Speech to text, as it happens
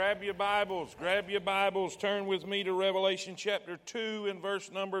Grab your Bibles. Turn with me to Revelation chapter 2 and verse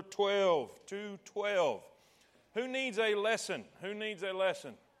number 12. 2:12. Who needs a lesson?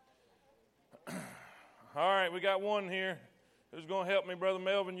 All right, we got one here. Who's going to help me, Brother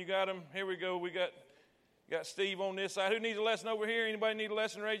Melvin? You got him? Here we go. We got Steve on this side. Who needs a lesson over here? Anybody need a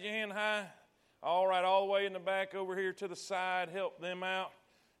lesson? Raise your hand high. All right, all the way in the back over here to the side. Help them out.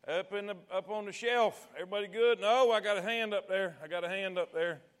 Up on the shelf. Everybody good? No, I got a hand up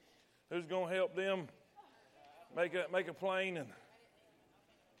there. Who's going to help them make a plane? And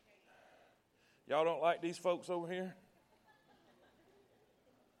y'all don't like these folks over here?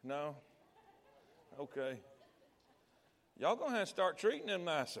 No? Okay. Y'all going to have to start treating them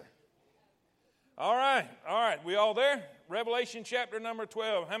nicer. All right. We all there? Revelation chapter number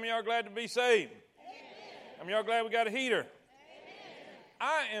 12. How many of y'all glad to be saved? Amen. How many of y'all glad we got a heater?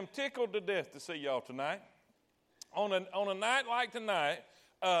 I am tickled to death to see y'all tonight. On a night like tonight,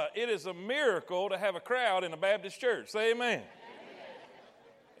 it is a miracle to have a crowd in a Baptist church. Say amen. Amen.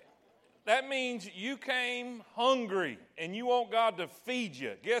 That means you came hungry and you want God to feed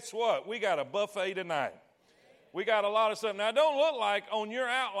you. Guess what? We got a buffet tonight. We got a lot of stuff. Now, it don't look like on your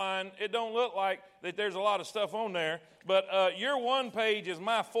outline, it don't look like that there's a lot of stuff on there, but your one page is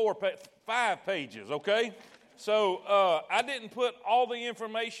my 5 pages, okay? So I didn't put all the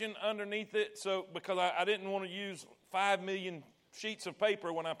information underneath it because I didn't want to use 5 million sheets of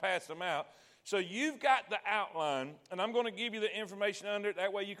paper when I passed them out. So you've got the outline, and I'm going to give you the information under it.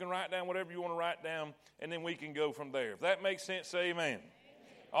 That way you can write down whatever you want to write down, and then we can go from there. If that makes sense, say amen.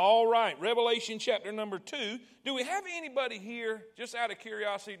 All right, Revelation chapter number 2. Do we have anybody here, just out of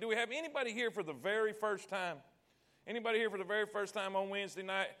curiosity, do we have anybody here for the very first time? Anybody here for the very first time on Wednesday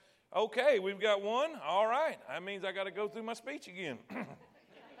night? Okay, we've got one. All right. That means I got to go through my speech again.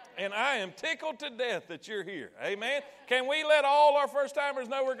 And I am tickled to death that you're here. Amen. Can we let all our first-timers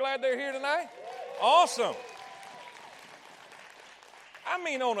know we're glad they're here tonight? Awesome. I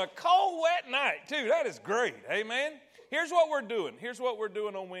mean, on a cold, wet night, too. That is great. Amen. Here's what we're doing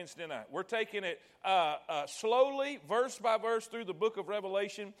on Wednesday night. We're taking it slowly, verse by verse, through the book of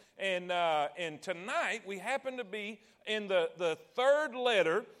Revelation. And tonight, we happen to be in the third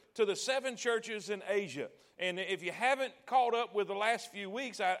letter to the 7 churches in Asia. And if you haven't caught up with the last few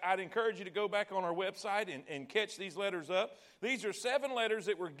weeks, I'd encourage you to go back on our website and catch these letters up. These are 7 letters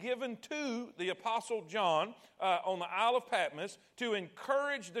that were given to the Apostle John on the Isle of Patmos to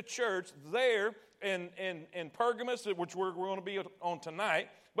encourage the church there in Pergamos, which we're going to be on tonight,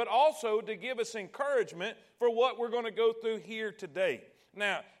 but also to give us encouragement for what we're going to go through here today.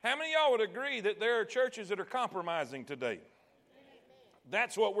 Now, how many of y'all would agree that there are churches that are compromising today?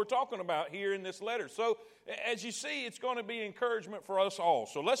 That's what we're talking about here in this letter. So, as you see, it's going to be encouragement for us all.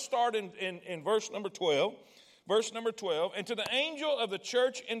 So, let's start in verse number 12. Verse number 12. And to the angel of the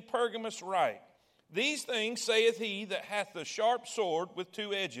church in Pergamos write, These things saith he that hath the sharp sword with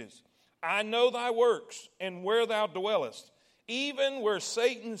 2 edges. I know thy works, and where thou dwellest, even where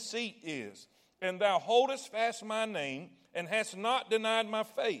Satan's seat is. And thou holdest fast my name, and hast not denied my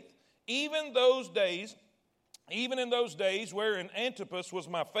faith. Even in those days wherein Antipas was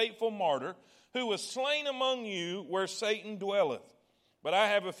my faithful martyr, who was slain among you where Satan dwelleth. But I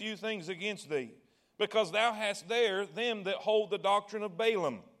have a few things against thee, because thou hast there them that hold the doctrine of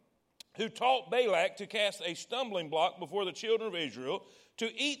Balaam, who taught Balak to cast a stumbling block before the children of Israel,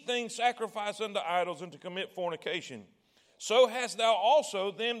 to eat things sacrificed unto idols, and to commit fornication. So hast thou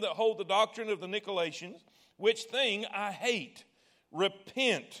also them that hold the doctrine of the Nicolaitans, which thing I hate.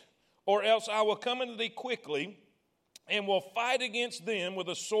 Repent, or else I will come unto thee quickly, and will fight against them with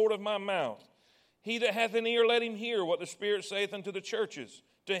the sword of my mouth. He that hath an ear, let him hear what the Spirit saith unto the churches.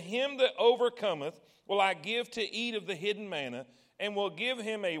 To him that overcometh will I give to eat of the hidden manna, and will give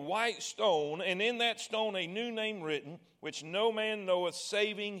him a white stone, and in that stone a new name written, which no man knoweth,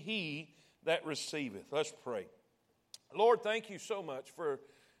 saving he that receiveth. Let's pray. Lord, thank you so much for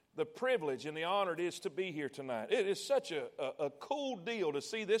the privilege and the honor it is to be here tonight. It is such a cool deal to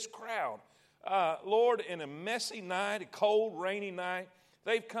see this crowd. Lord, in a messy night, a cold, rainy night,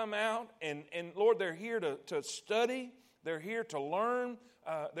 they've come out, and Lord, they're here to study. They're here to learn.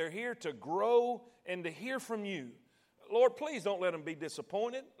 They're here to grow and to hear from you. Lord, please don't let them be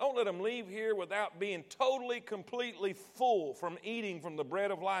disappointed. Don't let them leave here without being totally, completely full from eating from the bread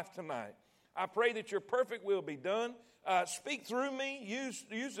of life tonight. I pray that your perfect will be done. Speak through me.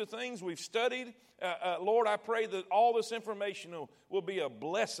 Use the things we've studied. Lord, I pray that all this information will be a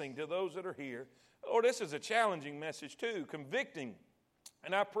blessing to those that are here. Lord, this is a challenging message too, convicting.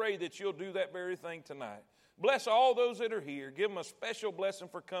 And I pray that you'll do that very thing tonight. Bless all those that are here. Give them a special blessing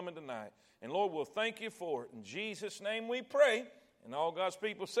for coming tonight. And Lord, we'll thank you for it. In Jesus' name we pray. And all God's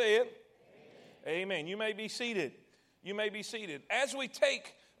people said, amen. You may be seated. You may be seated. As we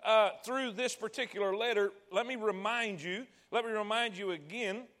take through this particular letter, let me remind you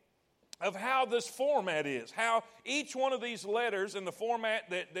again of how this format is, how each one of these letters and the format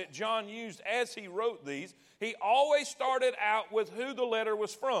that John used as he wrote these, he always started out with who the letter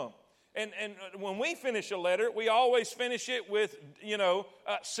was from. And when we finish a letter, we always finish it with,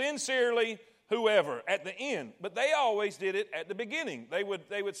 sincerely whoever at the end. But they always did it at the beginning. They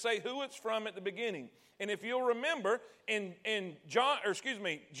would say who it's from at the beginning. And if you'll remember,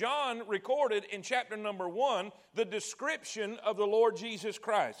 John recorded in chapter number 1 the description of the Lord Jesus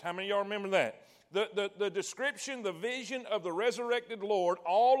Christ. How many of y'all remember that? The description, the vision of the resurrected Lord,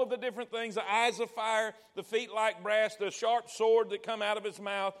 all of the different things, the eyes of fire, the feet like brass, the sharp sword that come out of his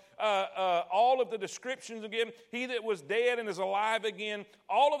mouth, all of the descriptions again, he that was dead and is alive again,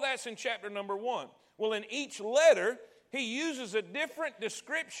 all of that's in chapter number 1. Well, in each letter, he uses a different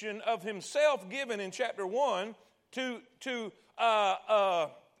description of himself given in chapter 1 to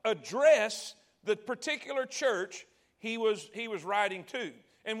address the particular church he was writing to.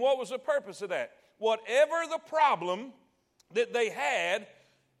 And what was the purpose of that? Whatever the problem that they had,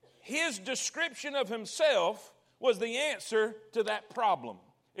 his description of himself was the answer to that problem.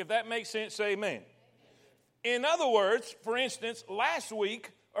 If that makes sense, say amen. In other words, for instance, last week,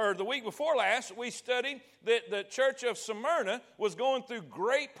 or the week before last, we studied that the church of Smyrna was going through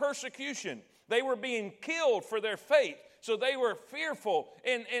great persecution. They were being killed for their faith. So they were fearful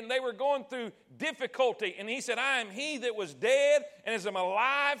and they were going through difficulty. And he said, I am he that was dead and is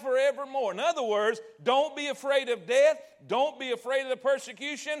alive forevermore. In other words, don't be afraid of death. Don't be afraid of the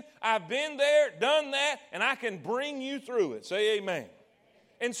persecution. I've been there, done that, and I can bring you through it. Say amen.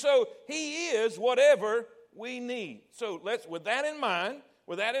 And so he is whatever we need. So with that in mind,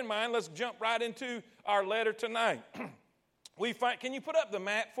 let's jump right into our letter tonight. Can you put up the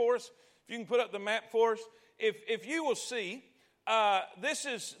map for us? If you can put up the map for us. If you will see, this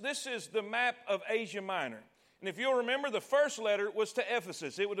is the map of Asia Minor. And if you'll remember, the first letter was to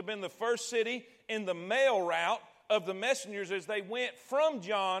Ephesus. It would have been the first city in the mail route of the messengers as they went from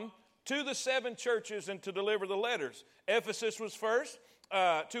John to the 7 churches and to deliver the letters. Ephesus was first.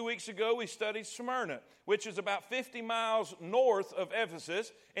 2 weeks ago, we studied Smyrna, which is about 50 miles north of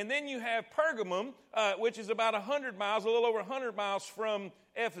Ephesus. And then you have Pergamum, which is about 100 miles, a little over 100 miles from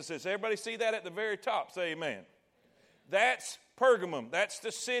Ephesus. Everybody see that at the very top? Say amen. That's Pergamum. That's the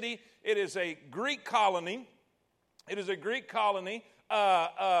city. It is a Greek colony. It is a Greek colony,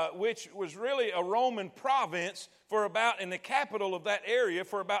 which was really a Roman province and the capital of that area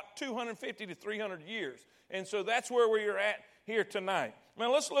for about 250 to 300 years. And so that's where we are at here tonight.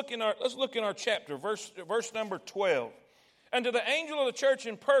 Now let's look in our chapter, verse number 12. And to the angel of the church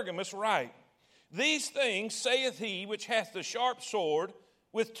in Pergamos write, these things saith he which hath the sharp sword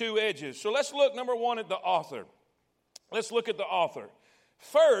with 2 edges. So let's look, number 1, at the author. Let's look at the author.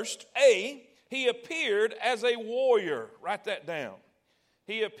 First, he appeared as a warrior. Write that down.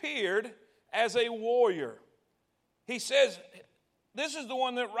 He appeared as a warrior. He says, this is the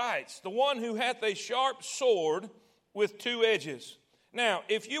one that writes, the one who hath a sharp sword with 2 edges. Now,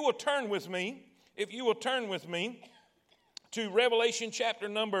 if you will turn with me to Revelation chapter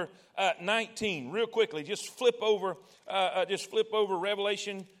number 19, real quickly. Just flip over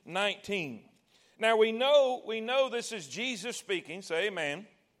Revelation 19. Now we know this is Jesus speaking. Say amen.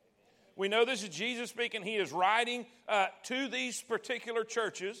 We know this is Jesus speaking. He is writing to these particular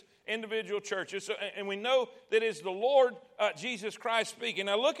churches, individual churches, and we know that it's the Lord Jesus Christ speaking.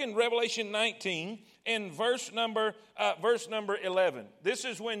 Now look in Revelation 19 in verse number 11. This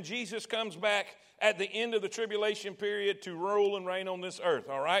is when Jesus comes back at the end of the tribulation period to rule and reign on this earth,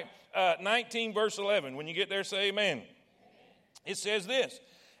 all right? 19 verse 11. When you get there, say amen. It says this,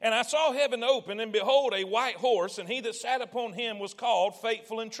 and I saw heaven open, and behold, a white horse, and he that sat upon him was called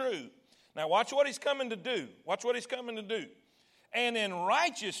Faithful and True. Now watch what he's coming to do. Watch what he's coming to do. And in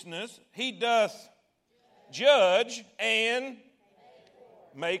righteousness he doth judge and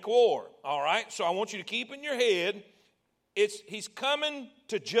make war. All right? So I want you to keep in your head, he's coming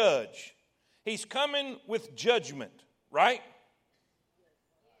to judge. He's coming with judgment, right?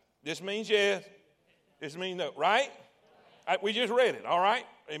 This means yes. This means no, right? We just read it, all right?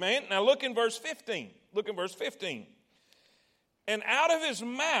 Amen? Now look in verse 15. Look in verse 15. And out of his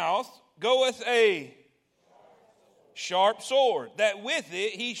mouth goeth a sharp sword, that with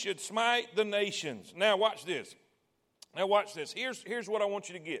it he should smite the nations. Now watch this. Here's what I want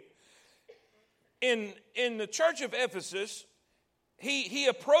you to get. In the church of Ephesus, he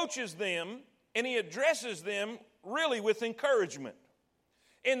approaches them and he addresses them really with encouragement.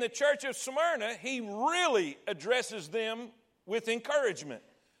 In the church of Smyrna, he really addresses them with encouragement.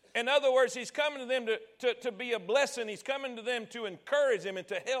 In other words, he's coming to them to be a blessing. He's coming to them to encourage them and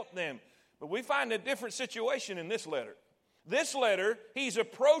to help them. But we find a different situation in this letter. This letter, he's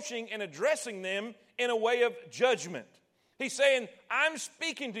approaching and addressing them in a way of judgment. He's saying, I'm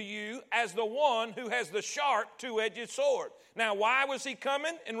speaking to you as the one who has the sharp two-edged sword. Now, why was he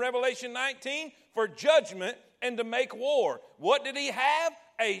coming in Revelation 19? For judgment and to make war. What did he have?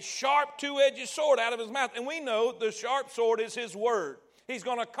 A sharp two-edged sword out of his mouth. And we know the sharp sword is his word. He's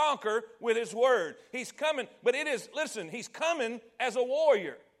going to conquer with his word. He's coming, but he's coming as a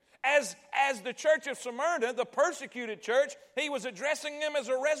warrior. As the church of Smyrna, the persecuted church, he was addressing them as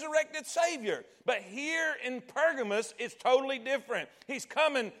a resurrected Savior. But here in Pergamos, it's totally different. He's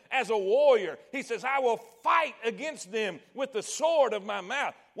coming as a warrior. He says, I will fight against them with the sword of my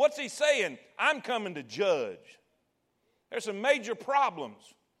mouth. What's he saying? I'm coming to judge. There's some major problems.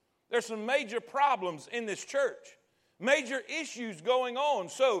 There's some major problems in this church. Major issues going on.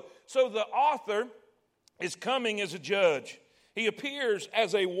 So the author is coming as a judge. He appears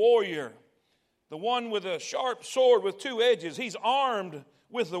as a warrior, the one with a sharp sword with two edges. He's armed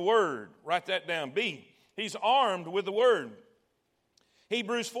with the word. Write that down. B. He's armed with the word.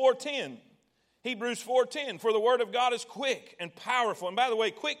 Hebrews 4:10. Hebrews 4:10. For the word of God is quick and powerful. And by the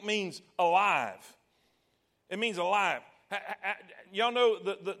way, quick means alive. It means alive. Y'all know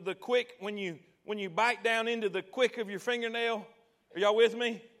the quick when you bite down into the quick of your fingernail? Are y'all with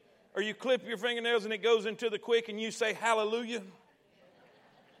me? Or you clip your fingernails and it goes into the quick and you say hallelujah.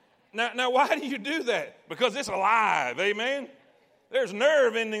 Now why do you do that? Because it's alive, amen? There's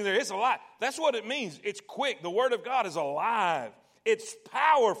nerve ending there. It's alive. That's what it means. It's quick. The word of God is alive. It's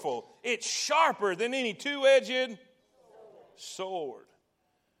powerful. It's sharper than any two-edged sword.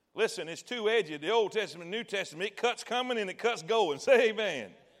 Listen, it's two-edged. The Old Testament, New Testament, it cuts coming and it cuts going. Say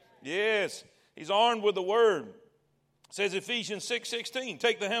amen. Yes, he's armed with the word. It says Ephesians 6:16,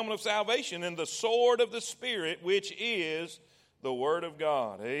 take the helmet of salvation and the sword of the Spirit, which is the word of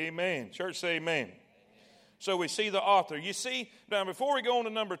God. Amen. Church, say amen. So we see the author. You see, now before we go on to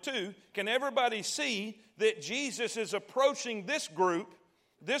number 2, can everybody see that Jesus is approaching this group,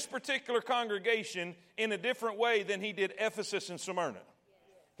 this particular congregation, in a different way than he did Ephesus and Smyrna?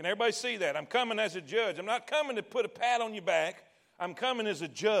 Can everybody see that? I'm coming as a judge. I'm not coming to put a pat on your back. I'm coming as a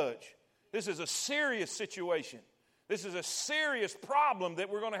judge. This is a serious situation. This is a serious problem that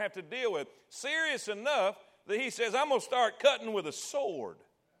we're going to have to deal with. Serious enough that he says, I'm going to start cutting with a sword.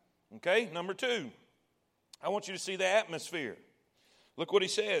 Okay, number 2. I want you to see the atmosphere. Look what he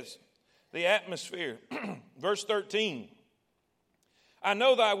says. The atmosphere. Verse 13. I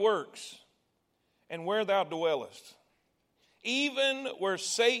know thy works and where thou dwellest, even where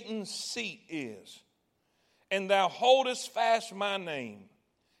Satan's seat is. And thou holdest fast my name,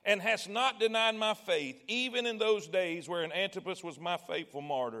 and hast not denied my faith, even in those days wherein Antipas was my faithful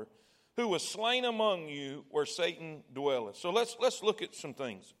martyr, who was slain among you where Satan dwelleth. So let's look at some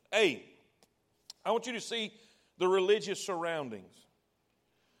things. A, I want you to see the religious surroundings.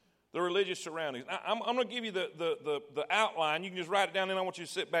 The religious surroundings. I'm going to give you the outline. You can just write it down, and I want you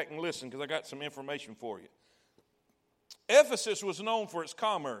to sit back and listen because I got some information for you. Ephesus was known for its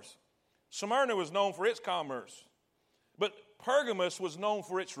commerce. Smyrna was known for its commerce. But Pergamos was known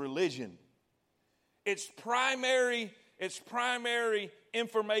for its religion. Its primary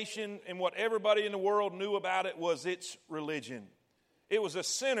information and what everybody in the world knew about it was its religion. It was a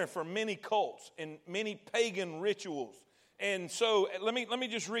center for many cults and many pagan rituals. And so let me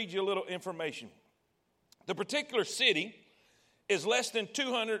just read you a little information. The particular city is less than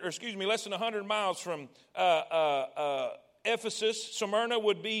 100 miles from Ephesus. Smyrna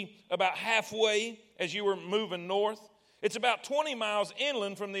would be about halfway as you were moving north. It's about 20 miles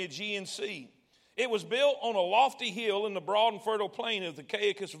inland from the Aegean Sea. It was built on a lofty hill in the broad and fertile plain of the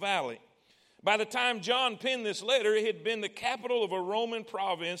Caicus Valley. By the time John penned this letter, it had been the capital of a Roman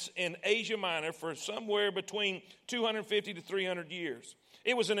province in Asia Minor for somewhere between 250 to 300 years.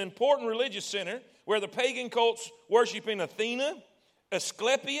 It was an important religious center where the pagan cults worshiping Athena,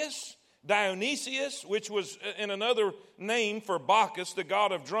 Asclepius, Dionysius, which was in another name for Bacchus, the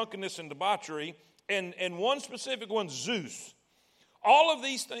god of drunkenness and debauchery, and one specific one, Zeus. All of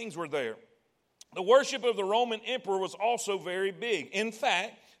these things were there. The worship of the Roman emperor was also very big. In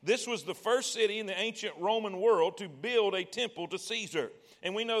fact, this was the first city in the ancient Roman world to build a temple to Caesar.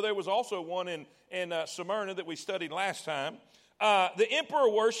 And we know there was also one in Smyrna that we studied last time. The emperor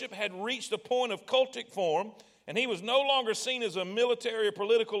worship had reached a point of cultic form, and he was no longer seen as a military or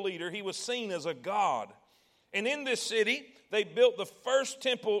political leader. He was seen as a god. And in this city, they built the first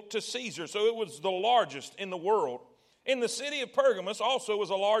temple to Caesar, so it was the largest in the world. In the city of Pergamos also was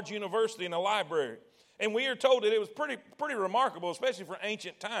a large university and a library. And we are told that it was pretty remarkable, especially for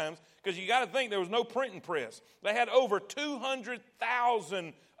ancient times, because you got to think there was no printing press. They had over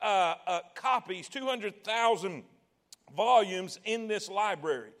 200,000 copies, 200,000 volumes in this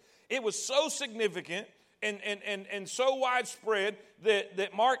library. It was so significant and so widespread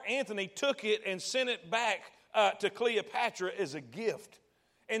that Mark Antony took it and sent it back to Cleopatra as a gift.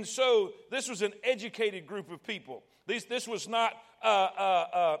 And so this was an educated group of people. This was not,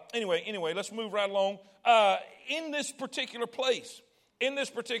 anyway, let's move right along. In this particular place,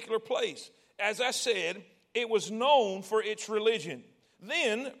 as I said, it was known for its religion.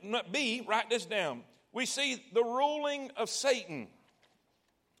 Then, B, write this down. We see the ruling of Satan.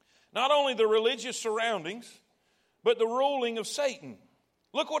 Not only the religious surroundings, but the ruling of Satan.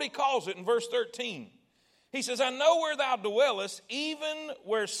 Look what he calls it in verse 13. He says, I know where thou dwellest, even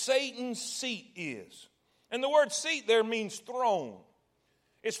where Satan's seat is. And the word seat there means throne.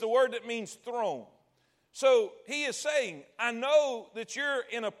 It's the word that means throne. So he is saying, I know that you're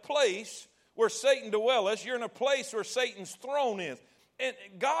in a place where Satan dwelleth. You're in a place where Satan's throne is. And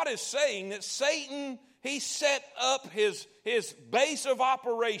God is saying that Satan, he set up his base of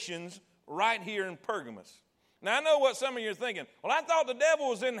operations right here in Pergamos. Now, I know what some of you are thinking. Well, I thought the devil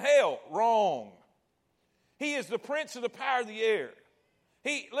was in hell. Wrong. He is the prince of the power of the air.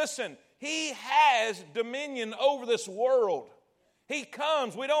 He has dominion over this world. He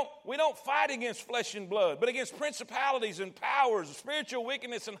comes. We don't fight against flesh and blood, but against principalities and powers, spiritual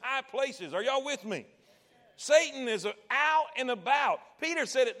wickedness in high places. Are y'all with me? Satan is out and about. Peter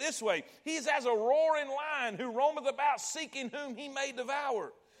said it this way. He is as a roaring lion who roameth about seeking whom he may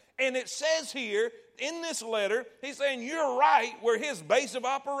devour. And it says here in this letter, he's saying you're right where his base of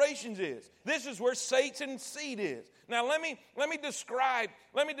operations is. This is where Satan's seat is. Now let me describe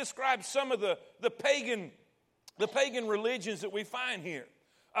some of the pagan religions that we find here.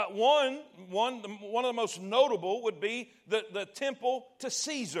 One of the most notable would be the temple to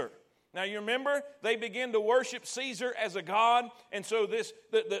Caesar. Now you remember they began to worship Caesar as a god, and so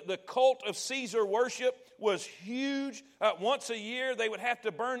the cult of Caesar worship was huge. Once a year they would have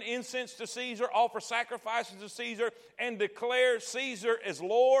to burn incense to Caesar, offer sacrifices to Caesar, and declare Caesar as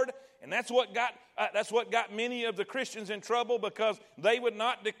Lord. And that's what got many of the Christians in trouble, because they would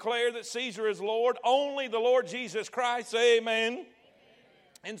not declare that Caesar is Lord. Only the Lord Jesus Christ. Say amen. Amen.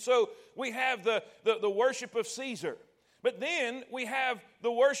 And so we have the worship of Caesar. But then we have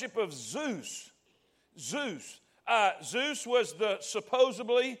the worship of Zeus. Zeus was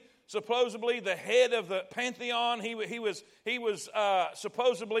supposedly the head of the pantheon. He was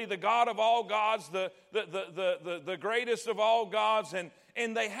supposedly the god of all gods, the greatest of all gods,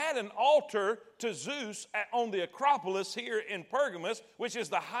 and they had an altar to Zeus on the Acropolis here in Pergamos, which is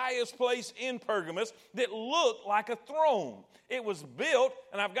the highest place in Pergamos, that looked like a throne. It was built,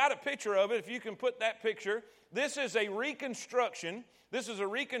 and I've got a picture of it. If you can put that picture. This is a reconstruction. This is a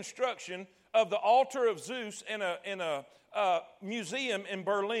reconstruction of the altar of Zeus in a museum in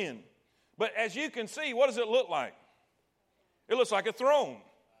Berlin. But as you can see, what does it look like? It looks like a throne.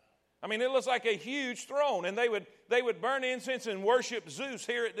 I mean, it looks like a huge throne, and they would burn incense and worship Zeus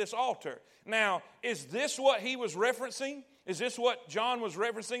here at this altar. Now, is this what he was referencing? Is this what John was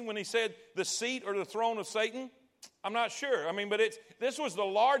referencing when he said the seat or the throne of Satan? I'm not sure. I mean, but this was the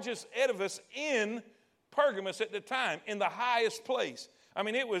largest edifice in Pergamos at the time, in the highest place. I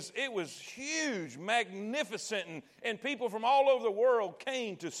mean, it was huge, magnificent, and people from all over the world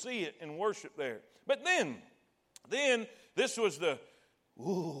came to see it and worship there. But then this was the,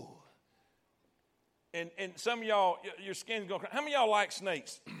 ooh. And some of y'all, your skin's going to cry. How many of y'all like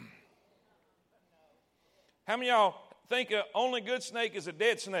snakes? How many of y'all think an only good snake is a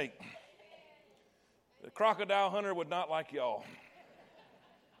dead snake? The crocodile hunter would not like y'all.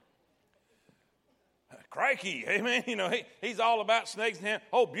 Crikey, amen. You know, he's all about snakes and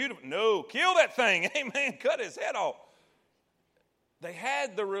oh, beautiful. No, kill that thing, amen. Cut his head off. They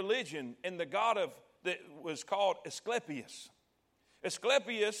had the religion and the god that was called Asclepius.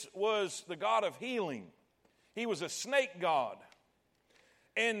 Asclepius was the god of healing. He was a snake god.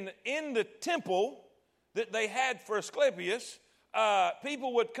 And in the temple that they had for Asclepius,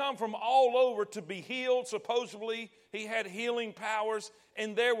 people would come from all over to be healed. Supposedly, he had healing powers,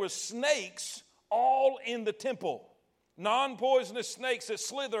 and there was snakes all in the temple. Non-poisonous snakes that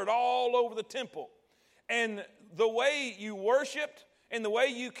slithered all over the temple. And the way you worshiped and the way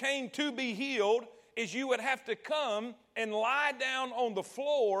you came to be healed is you would have to come and lie down on the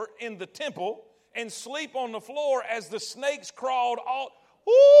floor in the temple and sleep on the floor as the snakes crawled all.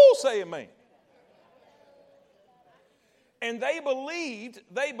 Ooh, say amen. And they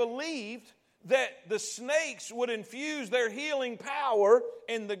believed that the snakes would infuse their healing power,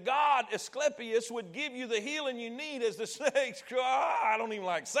 and the god Asclepius would give you the healing you need as the snakes. I don't even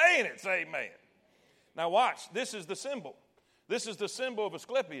like saying it. Say amen. Now watch. This is the symbol. This is the symbol of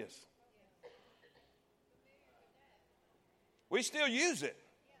Asclepius. We still use it.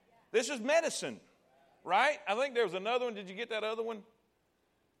 This is medicine, right? I think there was another one. Did you get that other one?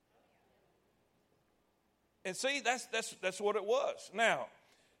 And see, that's what it was. Now,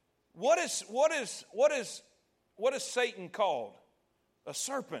 what is Satan called? A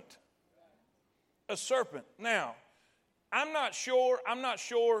serpent. A serpent. Now, I'm not sure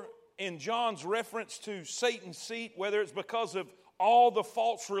in John's reference to Satan's seat, whether it's because of all the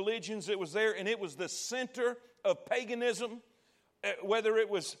false religions that was there, and it was the center of paganism, whether it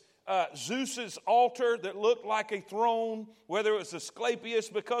was Zeus's altar that looked like a throne, whether it was Asclepius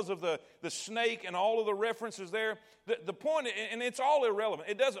because of the snake and all of the references there. The point, and it's all irrelevant,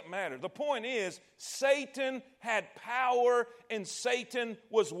 it doesn't matter. The point is, Satan had power, and Satan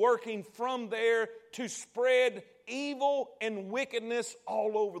was working from there to spread evil and wickedness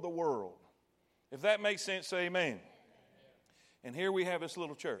all over the world. If that makes sense, say amen. And here we have this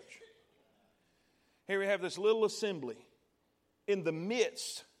little church. Here we have this little assembly in the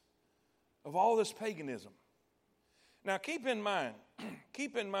midst of all this paganism. Now keep in mind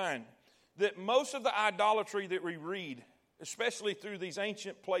that most of the idolatry that we read, especially through these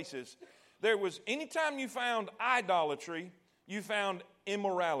ancient places, there was, anytime you found idolatry, you found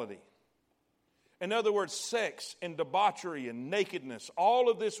immorality. In other words, sex and debauchery and nakedness, all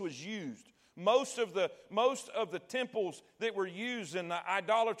of this was used. Most of the temples that were used in the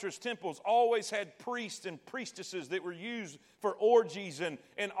idolatrous temples always had priests and priestesses that were used for orgies and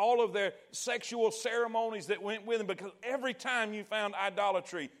all of their sexual ceremonies that went with them, because every time you found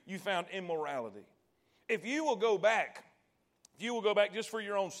idolatry, you found immorality. If you will go back just for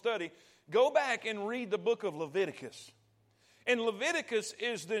your own study, go back and read the book of Leviticus. And Leviticus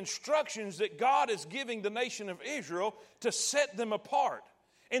is the instructions that God is giving the nation of Israel to set them apart.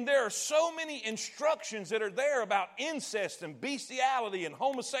 And there are so many instructions that are there about incest and bestiality and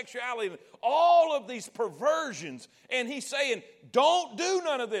homosexuality and all of these perversions. And he's saying, don't do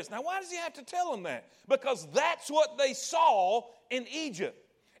none of this. Now, why does he have to tell them that? Because that's what they saw in Egypt.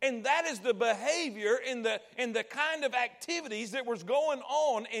 And that is the behavior and the kind of activities that was going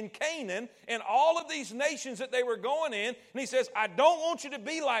on in Canaan and all of these nations that they were going in. And he says, I don't want you to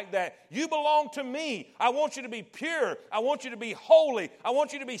be like that. You belong to me. I want you to be pure. I want you to be holy. I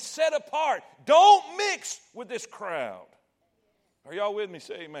want you to be set apart. Don't mix with this crowd. Are y'all with me?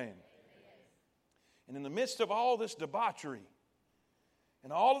 Say amen. And in the midst of all this debauchery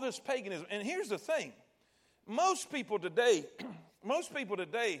and all of this paganism, and here's the thing, most people today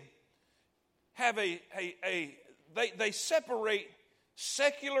have they separate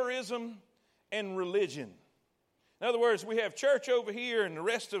secularism and religion. In other words, we have church over here and the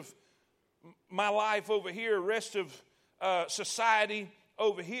rest of my life over here, the rest of society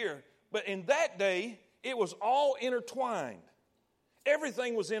over here. But in that day, it was all intertwined.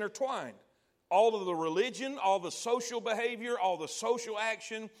 Everything was intertwined. All of the religion, all the social behavior, all the social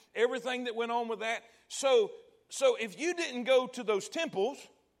action, everything that went on with that. So if you didn't go to those temples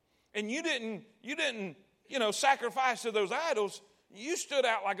and you didn't sacrifice to those idols, you stood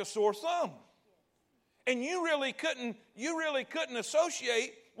out like a sore thumb. And you really couldn't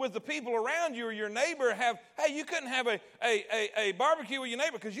associate with the people around you or your neighbor. You couldn't have a barbecue with your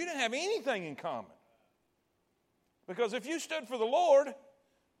neighbor because you didn't have anything in common. Because if you stood for the Lord,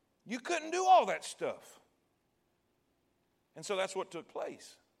 you couldn't do all that stuff. And so that's what took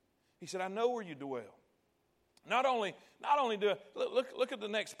place. He said, I know where you dwell. Not only do look at the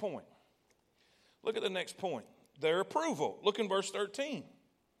next point. Look at the next point. Their approval. Look in verse 13.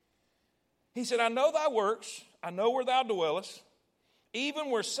 He said, I know thy works, I know where thou dwellest,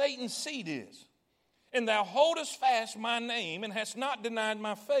 even where Satan's seat is. And thou holdest fast my name and hast not denied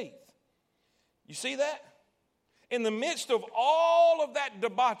my faith. You see that? In the midst of all of that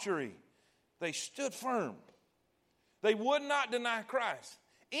debauchery, they stood firm. They would not deny Christ.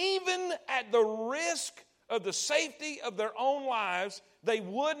 Even at the risk of the safety of their own lives, they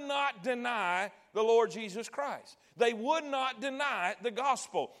would not deny the Lord Jesus Christ. They would not deny the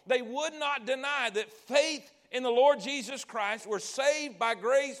gospel. They would not deny that faith in the Lord Jesus Christ, were saved by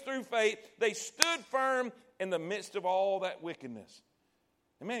grace through faith. They stood firm in the midst of all that wickedness.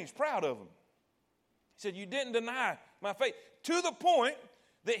 And man, he's proud of them. He said, you didn't deny my faith. To the point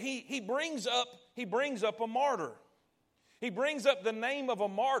that he brings up a martyr. He brings up the name of a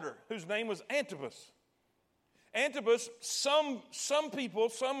martyr whose name was Antipas. Antipas, some people,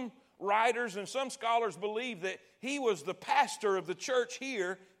 some writers and some scholars believe that he was the pastor of the church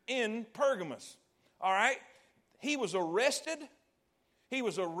here in Pergamos. All right? He was arrested. He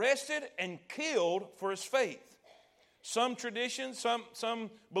was arrested and killed for his faith. Some traditions, some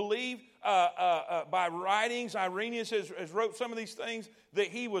believe by writings, Irenaeus has wrote some of these things, that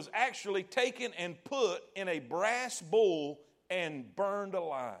he was actually taken and put in a brass bull and burned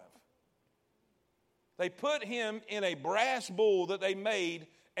alive. They put him in a brass bull that they made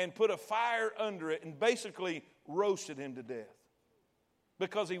and put a fire under it and basically roasted him to death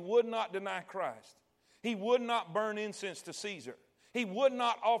because he would not deny Christ. He would not burn incense to Caesar. He would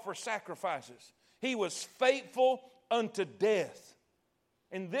not offer sacrifices. He was faithful unto death.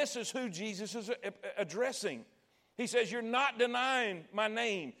 And this is who Jesus is addressing. He says, you're not denying my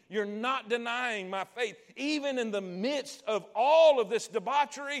name. You're not denying my faith. Even in the midst of all of this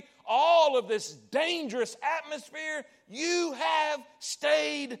debauchery, all of this dangerous atmosphere, you have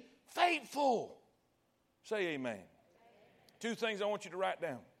stayed faithful. Say amen. Two things I want you to write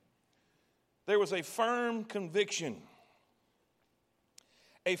down. There was a firm conviction.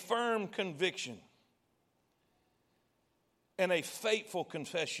 A firm conviction. And a faithful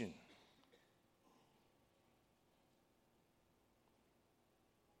confession.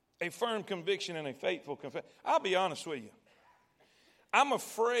 A firm conviction and a faithful confession. I'll be honest with you. I'm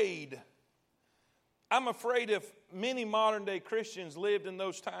afraid if many modern day Christians lived in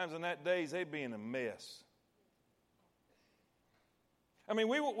those times and that days, they'd be in a mess. I mean,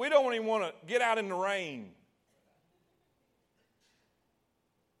 we don't even want to get out in the rain.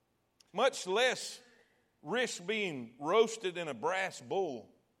 Much less risk being roasted in a brass bull.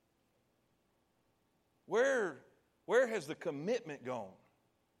 Where has the commitment gone?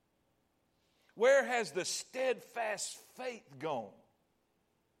 Where has the steadfast faith gone?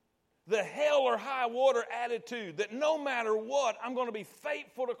 The hell or high water attitude that no matter what, I'm going to be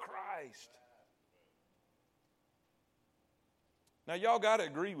faithful to Christ. Now, y'all got to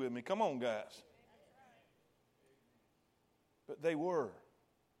agree with me. Come on, guys. But they were.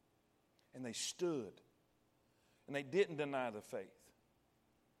 And they stood. And they didn't deny the faith.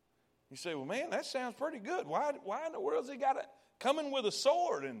 You say, well, man, that sounds pretty good. Why in the world has he got to coming with a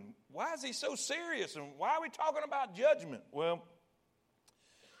sword? And why is he so serious? And why are we talking about judgment? Well,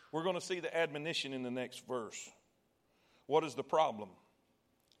 we're going to see the admonition in the next verse. What is the problem?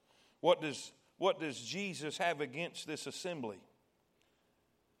 What does Jesus have against this assembly?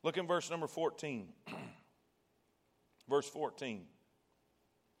 Look in verse number 14. Verse 14.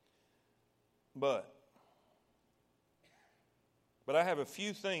 But I have a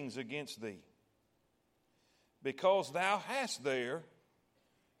few things against thee, because thou hast there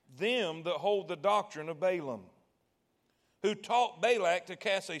them that hold the doctrine of Balaam, who taught Balak to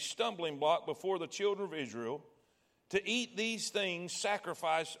cast a stumbling block before the children of Israel, to eat these things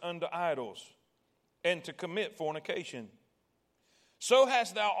sacrificed unto idols, and to commit fornication. So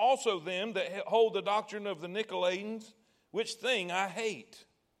hast thou also them that hold the doctrine of the Nicolaitans, which thing I hate.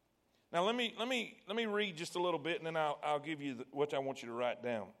 Now let me read just a little bit, and then I'll give you what I want you to write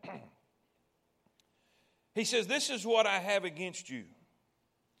down. He says, this is what I have against you.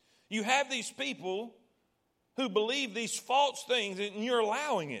 You have these people who believe these false things, and you're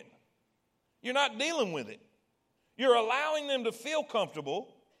allowing it. You're not dealing with it. You're allowing them to feel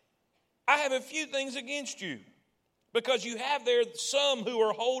comfortable. I have a few things against you, because you have there some who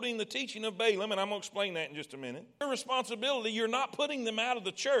are holding the teaching of Balaam, and I'm going to explain that in just a minute. Your responsibility, you're not putting them out of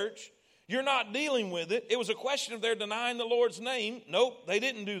the church. You're not dealing with it. It was a question of their denying the Lord's name. Nope, they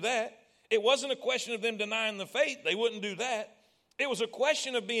didn't do that. It wasn't a question of them denying the faith. They wouldn't do that. It was a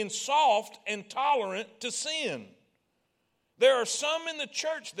question of being soft and tolerant to sin. There are some in the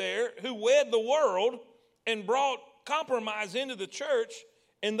church there who wed the world and brought compromise into the church,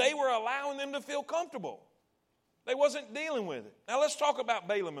 and they were allowing them to feel comfortable. They wasn't dealing with it. Now let's talk about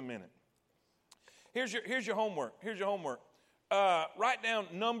Balaam a minute. Here's your homework. Here's your homework. Write down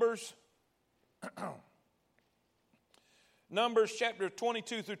Numbers. Numbers chapter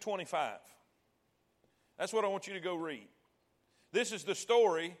 22 through 25. That's what I want you to go read. This is the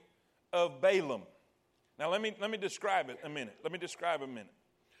story of Balaam. Now let me describe it a minute. Let me describe a minute.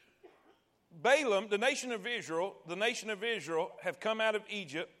 Balaam, the nation of Israel have come out of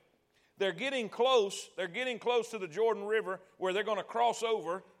Egypt. They're getting close to the Jordan River, where they're going to cross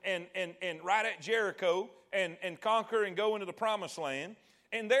over and right at Jericho and conquer and go into the promised land.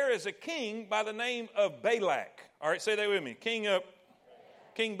 And there is a king by the name of Balak. All right, say that with me.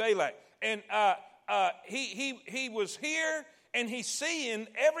 King Balak. And he was here, and he's seeing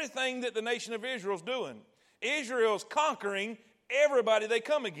everything that the nation of Israel's doing. Israel's conquering everybody they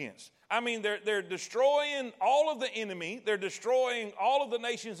come against. I mean, they're destroying all of the enemy. They're destroying all of the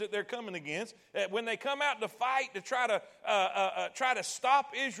nations that they're coming against. When they come out to fight to try to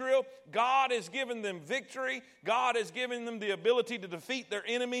stop Israel, God has given them victory. God has given them the ability to defeat their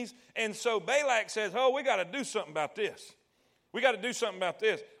enemies. And so Balak says, oh, we got to do something about this. We got to do something about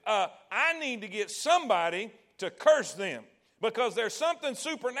this. I need to get somebody to curse them, because there's something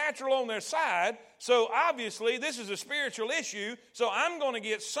supernatural on their side. So obviously this is a spiritual issue. So I'm going to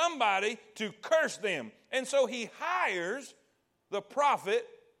get somebody to curse them. And so he hires the prophet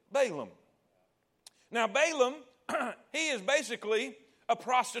Balaam. Now Balaam, he is basically a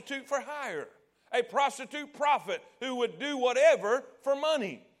prostitute for hire, a prostitute prophet who would do whatever for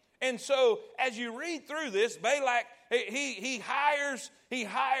money. And so as you read through this, Balak, he hires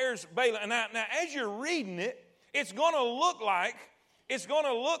Balaam. Now as you're reading it, it's going to look like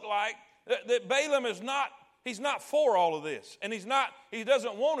that Balaam he's not for all of this, and he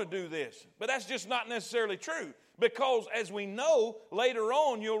doesn't want to do this. But that's just not necessarily true, because as we know later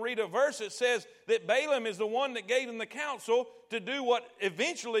on, you'll read a verse that says that Balaam is the one that gave him the counsel to do what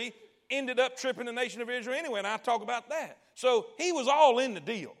eventually ended up tripping the nation of Israel anyway, and I'll talk about that. So he was all in the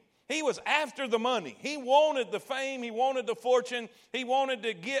deal. He was after the money. He wanted the fame. He wanted the fortune. He wanted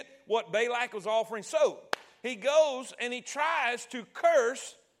to get what Balak was offering. So he goes and he tries to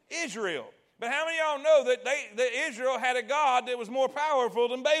curse Israel. But how many of y'all know that Israel had a God that was more powerful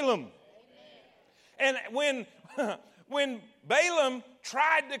than Balaam? Amen. And when Balaam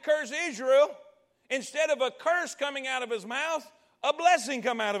tried to curse Israel, instead of a curse coming out of his mouth, a blessing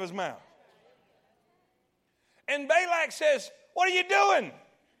come out of his mouth. And Balak says, what are you doing?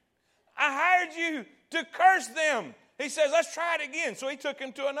 I hired you to curse them. He says, let's try it again. So he took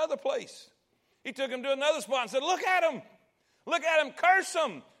him to another place. He took him to another spot and said, look at him. Look at him, curse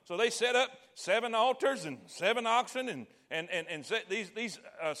him. So they set up 7 altars and 7 oxen and set these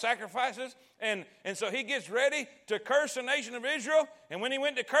sacrifices. And so he gets ready to curse the nation of Israel. And when he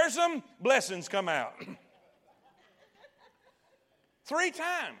went to curse them, blessings come out. 3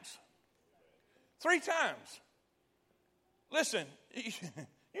 times. 3 times. Listen,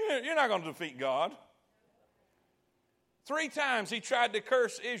 you're not going to defeat God. 3 times he tried to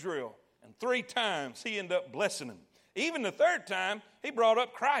curse Israel. And 3 times he ended up blessing them. Even the 3rd time, he brought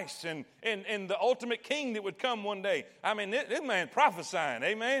up Christ and the ultimate king that would come one day. I mean, this man prophesying,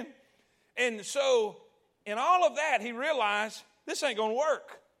 amen? And so, in all of that, he realized this ain't going to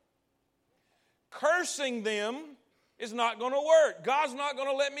work. Cursing them is not going to work. God's not going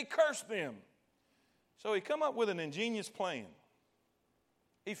to let me curse them. So he come up with an ingenious plan.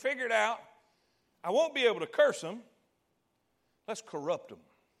 He figured out, I won't be able to curse them. Let's corrupt them.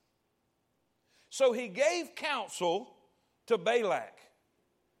 So he gave counsel to Balak.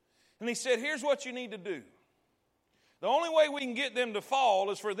 And he said, here's what you need to do. The only way we can get them to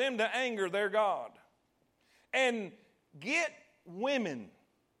fall is for them to anger their God. And get women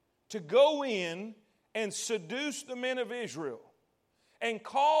to go in and seduce the men of Israel and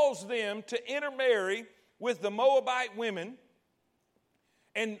cause them to intermarry with the Moabite women.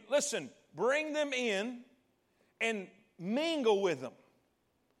 And listen, bring them in and mingle with them.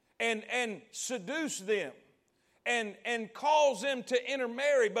 And seduce them and cause them to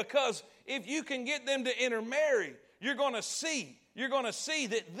intermarry, because if you can get them to intermarry, you're going to see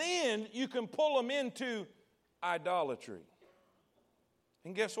that then you can pull them into idolatry.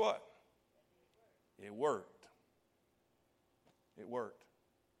 And guess what? It worked. It worked.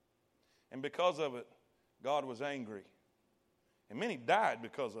 And because of it, God was angry. And many died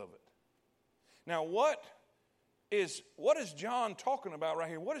because of it. Now what is John talking about right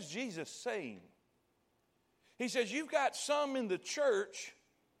here? What is Jesus saying? He says, you've got some in the church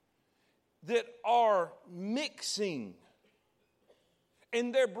that are mixing,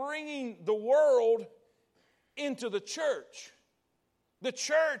 and they're bringing the world into the church. The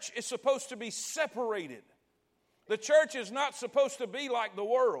church is supposed to be separated. The church is not supposed to be like the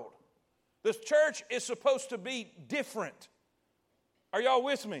world. The church is supposed to be different. Are y'all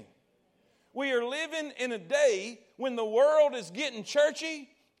with me? We are living in a day when the world is getting churchy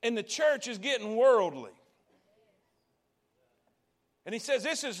and the church is getting worldly. And he says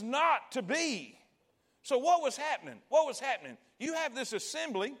this is not to be. So what was happening? What was happening? You have this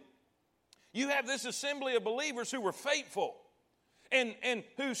assembly. You have this assembly of believers who were faithful and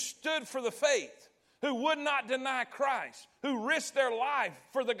who stood for the faith, who would not deny Christ, who risked their life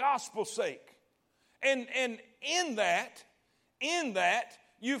for the gospel's sake. And in that,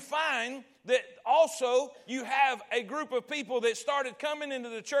 you find that also you have a group of people that started coming into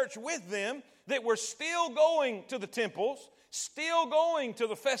the church with them that were still going to the temples, still going to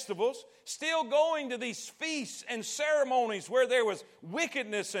the festivals, still going to these feasts and ceremonies where there was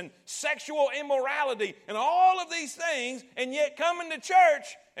wickedness and sexual immorality and all of these things, and yet coming to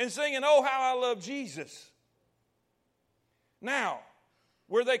church and singing, "Oh, how I love Jesus." Now,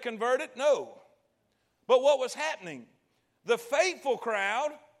 were they converted? No. But what was happening? The faithful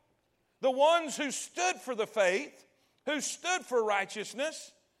crowd, the ones who stood for the faith, who stood for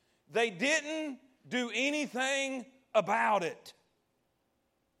righteousness, they didn't do anything about it.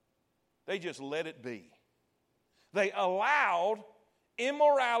 They just let it be. They allowed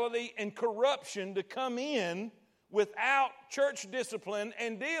immorality and corruption to come in without church discipline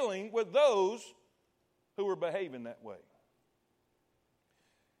and dealing with those who were behaving that way.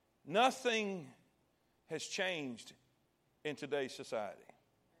 Nothing has changed in today's society.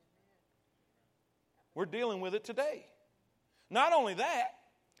 We're dealing with it today. Not only that,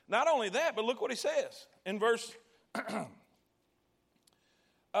 but look what he says in verse,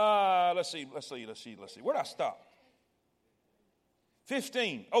 let's see. Where did I stop?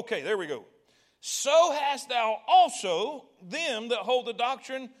 15. Okay, there we go. So hast thou also them that hold the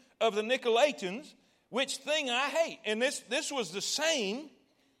doctrine of the Nicolaitans, which thing I hate. And this was the same.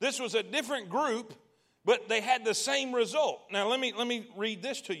 This was a different group, but they had the same result. Now let me read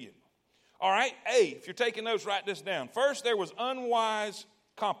this to you. All right, A, if you're taking notes, write this down. First, there was unwise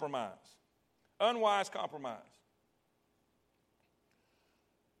compromise. Unwise compromise.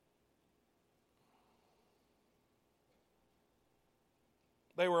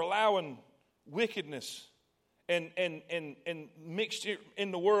 They were allowing wickedness and mixture in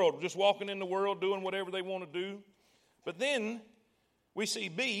the world, just walking in the world, doing whatever they want to do. But then we see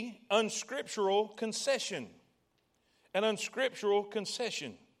B, unscriptural concession. An unscriptural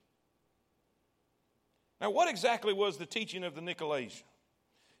concession. Now, what exactly was the teaching of the Nicolaitans?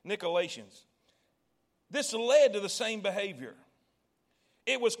 This led to the same behavior.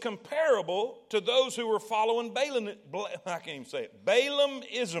 It was comparable to those who were following Balaamism.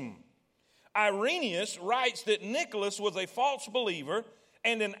 Irenaeus writes that Nicholas was a false believer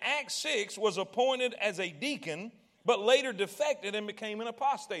and in Acts 6 was appointed as a deacon, but later defected and became an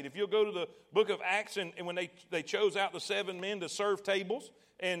apostate. If you'll go to the book of Acts, and when they chose out the 7 men to serve tables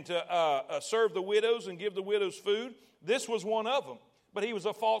and to serve the widows and give the widows food, this was one of them. But he was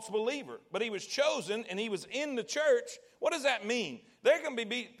a false believer. But he was chosen and he was in the church. What does that mean? There can be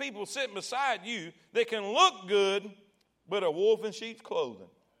people sitting beside you that can look good, but a wolf in sheep's clothing.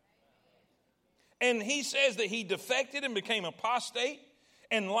 And he says that he defected and became apostate,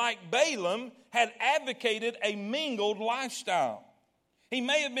 and like Balaam, had advocated a mingled lifestyle. He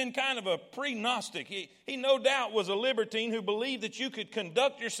may have been kind of a pre-Gnostic. He no doubt was a libertine who believed that you could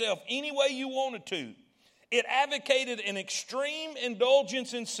conduct yourself any way you wanted to. It advocated an extreme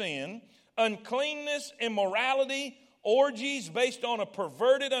indulgence in sin, uncleanness, immorality, orgies based on a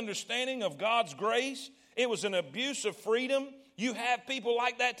perverted understanding of God's grace. It was an abuse of freedom. You have people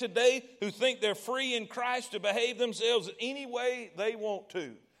like that today who think they're free in Christ to behave themselves any way they want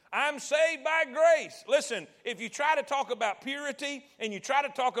to. I'm saved by grace. Listen, if you try to talk about purity and you try to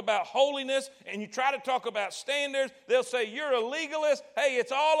talk about holiness and you try to talk about standards, they'll say you're a legalist. Hey,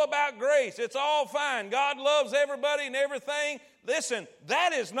 it's all about grace. It's all fine. God loves everybody and everything. Listen,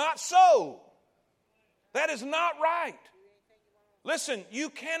 that is not so. That is not right. Listen, you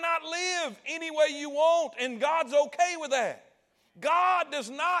cannot live any way you want, and God's okay with that. God does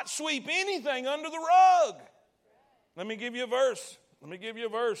not sweep anything under the rug. Let me give you a verse.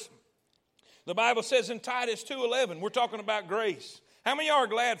 The Bible says in Titus 2:11, we're talking about grace. How many of y'all are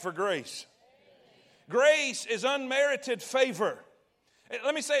glad for grace? Grace is unmerited favor.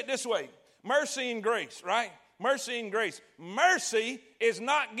 Let me say it this way. Mercy and grace, right? Mercy and grace. Mercy is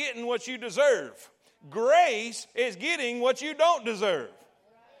not getting what you deserve. Grace is getting what you don't deserve.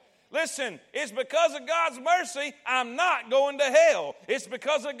 Listen, it's because of God's mercy, I'm not going to hell. It's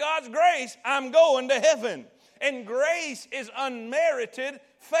because of God's grace, I'm going to heaven. And grace is unmerited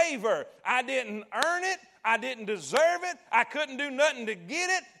favor. I didn't earn it. I didn't deserve it. I couldn't do nothing to get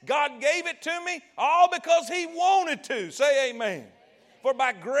it. God gave it to me all because He wanted to. Say amen. For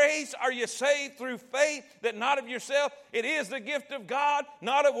by grace are you saved through faith, that not of yourself. It is the gift of God,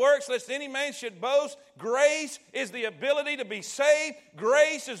 not of works, lest any man should boast. Grace is the ability to be saved.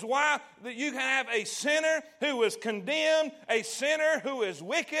 Grace is why that you can have a sinner who is condemned, a sinner who is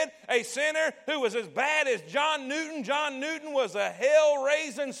wicked, a sinner who was as bad as John Newton. John Newton was a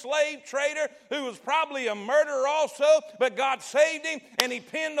hell-raising slave trader who was probably a murderer also, but God saved him, and He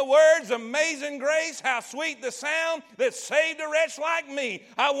penned the words, "Amazing grace, how sweet the sound that saved a wretch like me.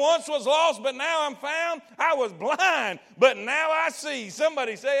 I once was lost, but now I'm found. I was blind, but now I see."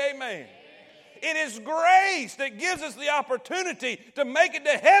 Somebody say amen. It is grace that gives us the opportunity to make it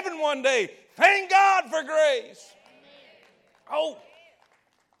to heaven one day. Thank God for grace. Oh,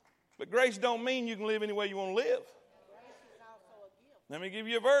 but grace don't mean you can live any way you want to live. Let me give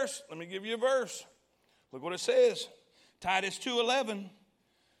you a verse. Look what it says. Titus 2:11.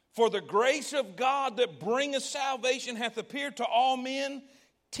 For the grace of God that bringeth salvation hath appeared to all men,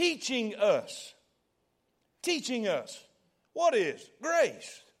 teaching us. Teaching us. What is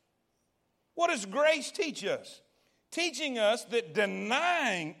grace? What does grace teach us? Teaching us that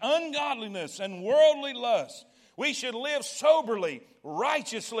denying ungodliness and worldly lust, we should live soberly,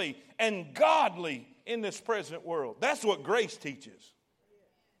 righteously, and godly in this present world. That's what grace teaches.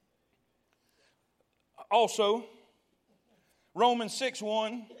 Also, Romans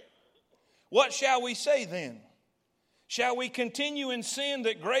 6:1. What shall we say then? Shall we continue in sin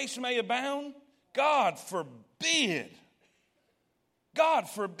that grace may abound? God forbid. God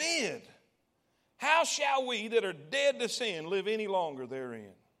forbid. How shall we that are dead to sin live any longer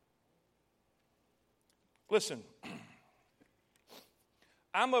therein? Listen,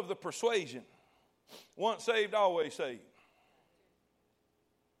 I'm of the persuasion, once saved, always saved.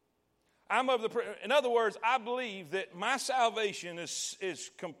 In other words, I believe that my salvation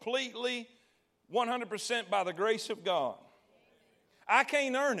is completely 100% by the grace of God. I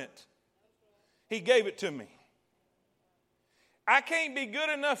can't earn it. He gave it to me. I can't be good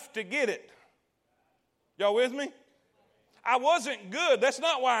enough to get it. Y'all with me? I wasn't good. That's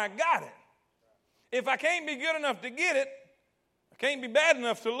not why I got it. If I can't be good enough to get it, I can't be bad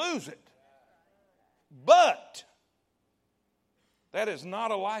enough to lose it. But that is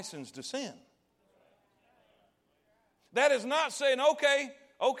not a license to sin. That is not saying,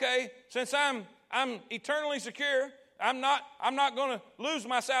 okay, since I'm eternally secure, I'm not going to lose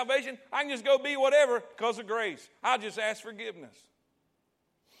my salvation. I can just go be whatever because of grace. I'll just ask forgiveness.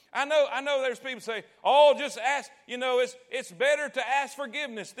 I know there's people say, oh, just ask, it's better to ask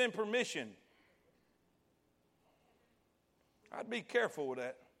forgiveness than permission. I'd be careful with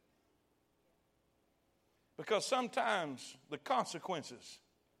that. Because sometimes the consequences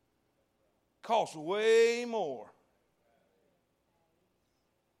cost way more.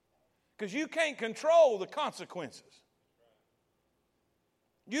 Because you can't control the consequences.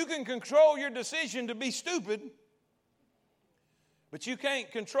 You can control your decision to be stupid, but you can't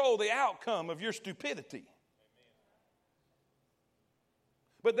control the outcome of your stupidity.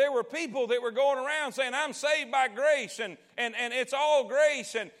 But there were people that were going around saying, I'm saved by grace, and it's all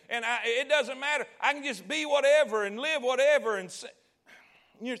grace, and it doesn't matter. I can just be whatever and live whatever. And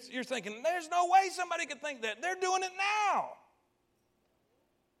you're thinking, there's no way somebody could think that. They're doing it now.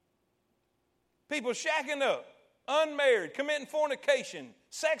 People shacking up, unmarried, committing fornication,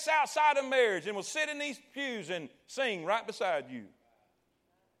 sex outside of marriage, and will sit in these pews and sing right beside you.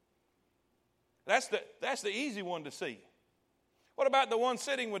 That's the easy one to see. What about the one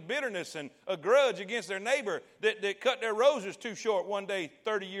sitting with bitterness and a grudge against their neighbor that cut their roses too short one day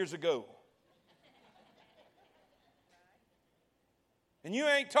 30 years ago? And you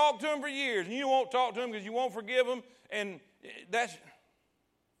ain't talked to them for years, and you won't talk to them because you won't forgive them, and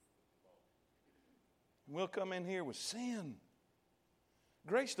we'll come in here with sin.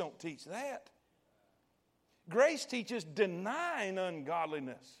 Grace don't teach that. Grace teaches denying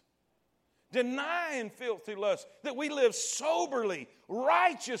ungodliness. Denying filthy lust, that we live soberly,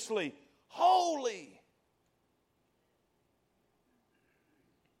 righteously, holy.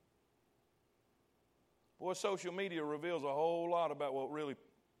 Boy, social media reveals a whole lot about what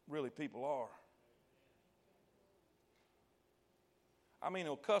really people are. I mean,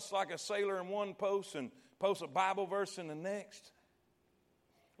 he'll cuss like a sailor in one post and post a Bible verse in the next.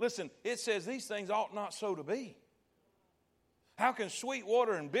 Listen, it says these things ought not so to be. How can sweet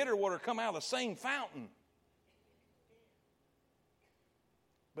water and bitter water come out of the same fountain?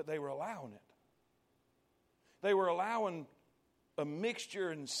 But they were allowing it. They were allowing a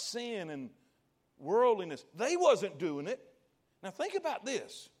mixture in sin and worldliness. They wasn't doing it. Now think about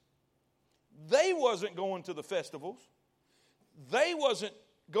this. They wasn't going to the festivals. They wasn't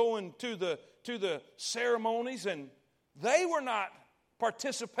going to the ceremonies, and they were not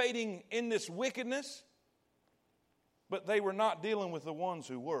participating in this wickedness. But they were not dealing with the ones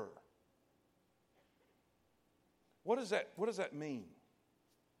who were. What does that mean?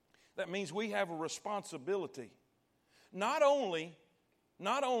 That means we have a responsibility not only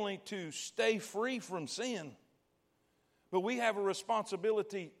to stay free from sin, but we have a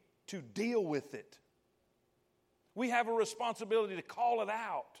responsibility to deal with it. We have a responsibility to call it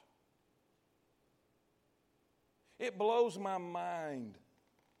out. It blows my mind.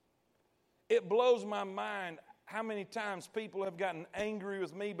 It blows my mind how many times people have gotten angry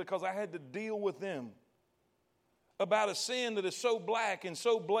with me because I had to deal with them about a sin that is so black and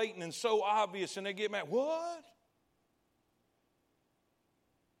so blatant and so obvious, and they get mad. What?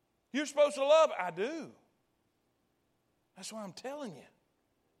 You're supposed to love? I do. That's why I'm telling you.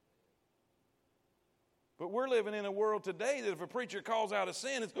 But we're living in a world today that if a preacher calls out a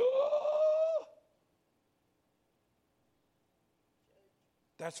sin, it's, oh!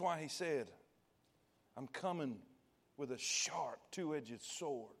 That's why he said, I'm coming with a sharp, two-edged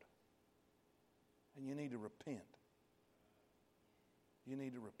sword. And you need to repent. You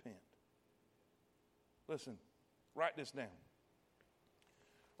need to repent. Listen, write this down.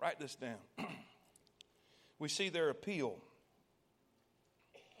 Write this down. We see their appeal.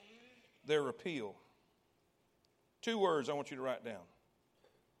 Their appeal. 2 words I want you to write down.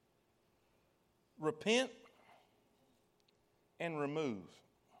 Repent and remove.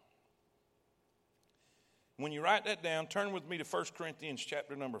 When you write that down, turn with me to 1 Corinthians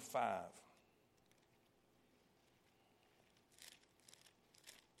chapter number 5.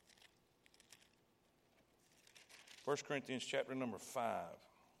 1 Corinthians chapter number 5.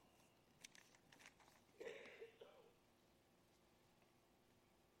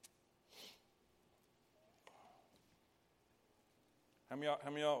 How many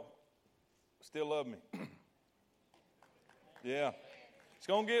of y'all still love me? Yeah. It's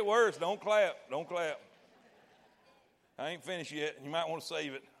going to get worse. Don't clap. Don't clap. I ain't finished yet. You might want to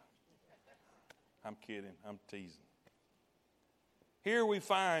save it. I'm kidding. I'm teasing. Here we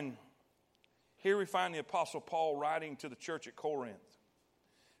find the Apostle Paul writing to the church at Corinth.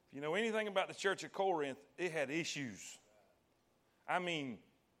 If you know anything about the church at Corinth, it had issues. I mean,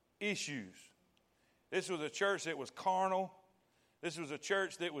 issues. This was a church that was carnal. This was a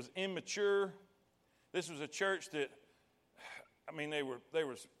church that was immature. This was a church that, I mean, there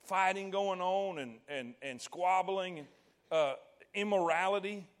was fighting going on and squabbling,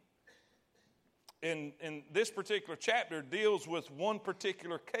 immorality. And this particular chapter deals with one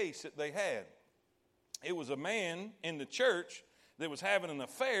particular case that they had. It was a man in the church that was having an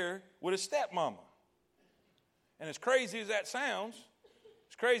affair with his stepmama. And as crazy as that sounds,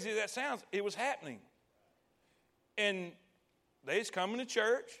 it was happening. And they was coming to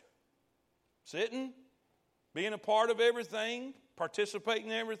church, sitting, being a part of everything, participating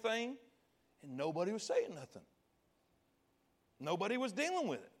in everything, and nobody was saying nothing. Nobody was dealing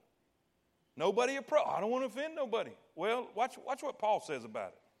with it. Nobody approached. I don't want to offend nobody. Well, watch what Paul says about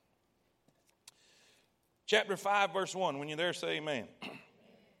it. Chapter 5, verse 1. When you're there, say amen.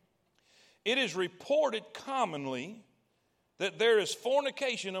 It is reported commonly that there is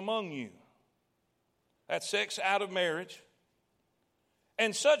fornication among you. That's sex out of marriage.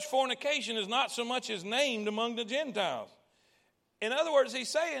 And such fornication is not so much as named among the Gentiles. In other words, he's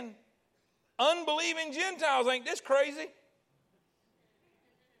saying, unbelieving Gentiles, ain't this crazy?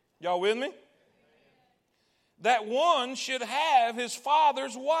 Y'all with me? That one should have his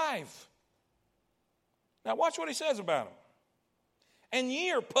father's wife. Now watch what he says about him. And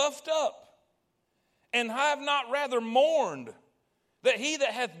ye are puffed up, and have not rather mourned, that he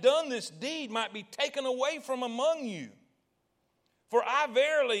that hath done this deed might be taken away from among you. For I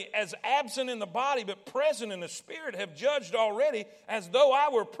verily, as absent in the body, but present in the spirit, have judged already, as though I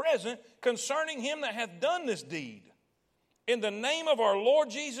were present, concerning him that hath done this deed. In the name of our Lord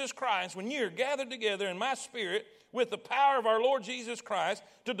Jesus Christ, when ye are gathered together in my spirit, with the power of our Lord Jesus Christ,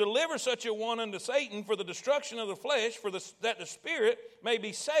 to deliver such a one unto Satan for the destruction of the flesh, that the spirit may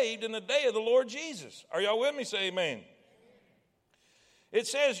be saved in the day of the Lord Jesus. Are y'all with me? Say amen. It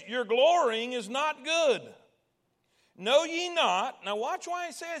says, your glorying is not good. Know ye not. Now watch why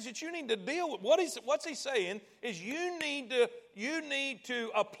he says that you need to deal with, what's he saying is you need to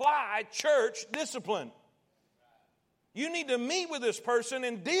apply church discipline. You need to meet with this person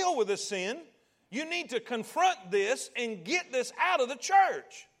and deal with this sin. You need to confront this and get this out of the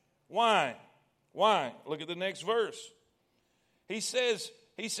church. Why? Why? Look at the next verse. He says,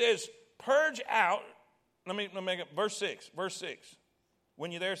 purge out. Let me make it verse 6. Verse 6.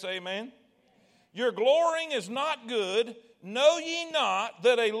 When you're there, say amen. Your glorying is not good. Know ye not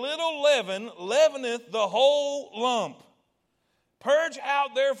that a little leaven leaveneth the whole lump? Purge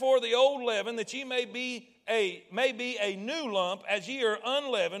out therefore the old leaven, that ye may be a new lump, as ye are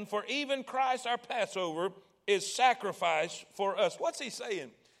unleavened. For even Christ our Passover is sacrificed for us. What's he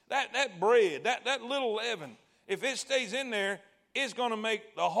saying? That bread, that little leaven, if it stays in there, it's going to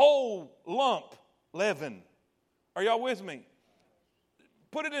make the whole lump leaven. Are y'all with me?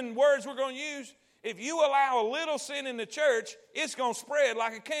 Put it in words we're going to use. If you allow a little sin in the church, it's going to spread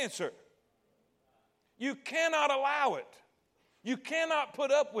like a cancer. You cannot allow it. You cannot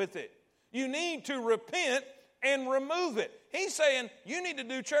put up with it. You need to repent and remove it. He's saying you need to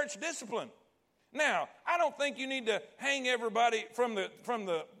do church discipline. Now, I don't think you need to hang everybody from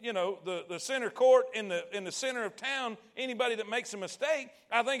the center court in the center of town, anybody that makes a mistake.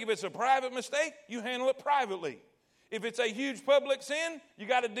 I think if it's a private mistake, you handle it privately. If it's a huge public sin, you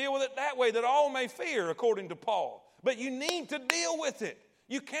got to deal with it that way, that all may fear, according to Paul. But you need to deal with it.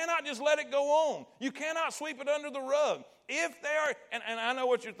 You cannot just let it go on. You cannot sweep it under the rug. If they are, and I know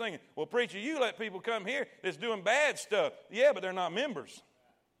what you're thinking, well, preacher, you let people come here that's doing bad stuff. Yeah, but they're not members.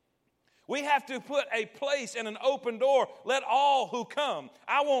 We have to put a place and an open door. Let all who come.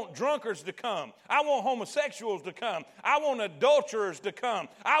 I want drunkards to come. I want homosexuals to come. I want adulterers to come.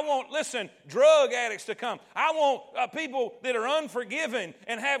 I want, drug addicts to come. I want people that are unforgiving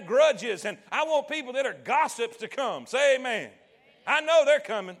and have grudges. And I want people that are gossips to come. Say amen. I know they're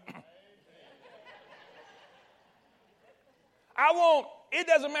coming. It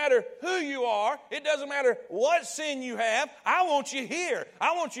doesn't matter who you are. It doesn't matter what sin you have. I want you here.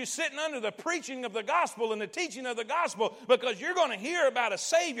 I want you sitting under the preaching of the gospel and the teaching of the gospel, because you're going to hear about a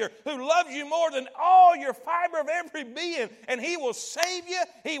Savior who loves you more than all your fiber of every being. And He will save you.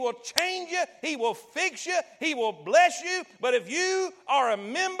 He will change you. He will fix you. He will bless you. But if you are a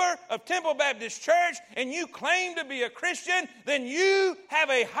member of Temple Baptist Church and you claim to be a Christian, then you have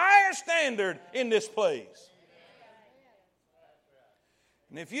a higher standard in this place.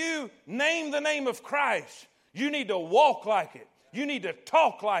 And if you name the name of Christ, you need to walk like it. You need to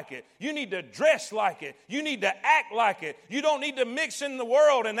talk like it. You need to dress like it. You need to act like it. You don't need to mix in the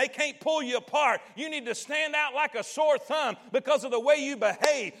world and they can't pull you apart. You need to stand out like a sore thumb because of the way you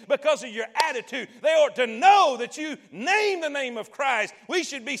behave, because of your attitude. They ought to know that you name the name of Christ. We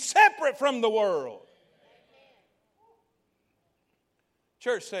should be separate from the world.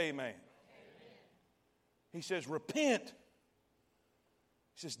 Church, say amen. He says, repent.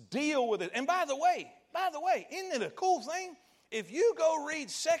 He says, deal with it. And by the way, isn't it a cool thing? If you go read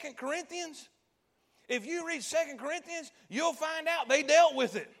 2 Corinthians, you'll find out they dealt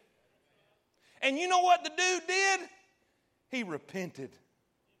with it. And you know what the dude did? He repented.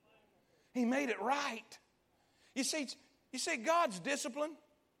 He made it right. You see God's discipline.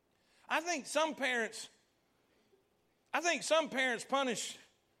 I think some parents punish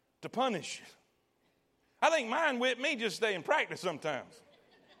to punish. I think mine whip me just stay in practice sometimes.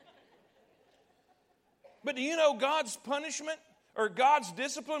 But do you know God's punishment or God's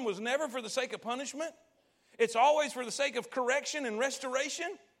discipline was never for the sake of punishment? It's always for the sake of correction and restoration.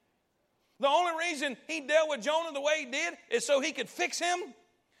 The only reason He dealt with Jonah the way He did is so He could fix him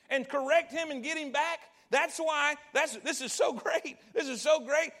and correct him and get him back. That's why this is so great. This is so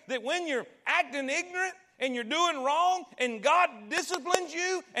great that when you're acting ignorant and you're doing wrong and God disciplines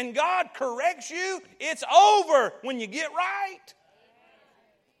you and God corrects you, it's over when you get right.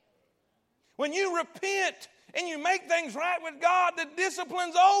 When you repent and you make things right with God, the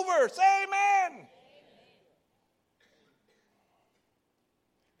discipline's over. Say amen.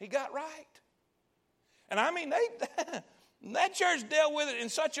 He got right. And I mean, that church dealt with it in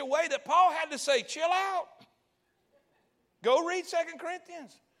such a way that Paul had to say, chill out. Go read 2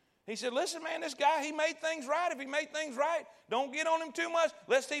 Corinthians. He said, listen, man, this guy, he made things right. If he made things right, don't get on him too much,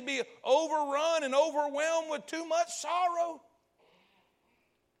 lest he be overrun and overwhelmed with too much sorrow.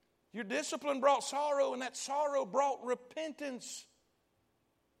 Your discipline brought sorrow, and that sorrow brought repentance.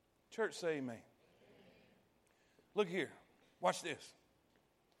 Church, say amen. Look here. Watch this.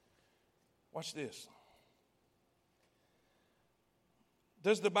 Watch this.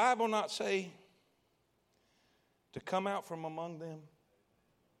 Does the Bible not say to come out from among them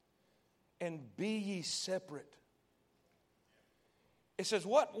and be ye separate? It says,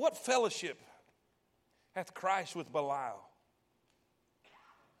 what fellowship hath Christ with Belial?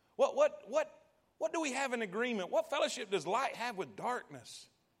 What do we have in agreement? What fellowship does light have with darkness?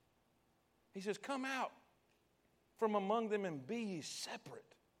 He says, come out from among them and be ye separate.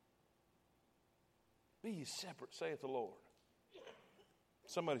 Be ye separate, saith the Lord.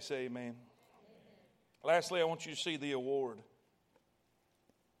 Somebody say amen. Lastly, I want you to see the award.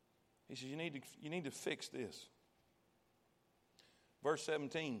 He says, you need to fix this. Verse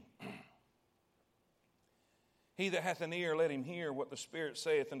 17. He that hath an ear, let him hear what the Spirit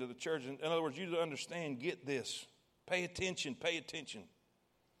saith unto the church. In other words, you to understand, get this. Pay attention, pay attention.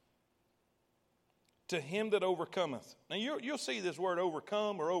 To him that overcometh. Now, you'll see this word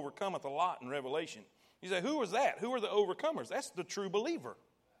overcome or overcometh a lot in Revelation. You say, who was that? Who are the overcomers? That's the true believer.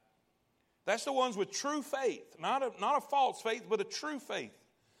 That's the ones with true faith. Not a false faith, but a true faith.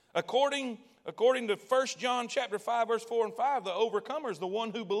 According to 1 John chapter 5, verse 4 and 5, the overcomer is the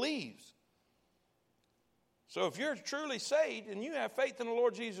one who believes. So if you're truly saved and you have faith in the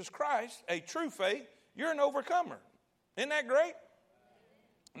Lord Jesus Christ, a true faith, You're an overcomer. Isn't that great?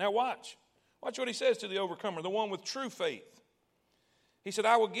 Now watch. Watch what he says to the overcomer, the one with true faith. He said,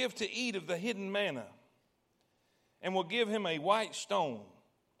 I will give to eat of the hidden manna, and will give him a white stone,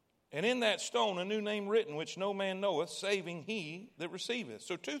 and in that stone a new name written, which no man knoweth, saving he that receiveth.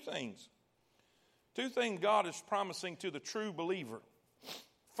 So two things. Two things God is promising to the true believer.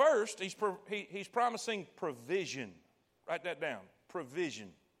 First, he's promising provision. Write that down. Provision.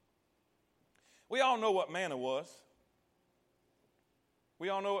 We all know what manna was. We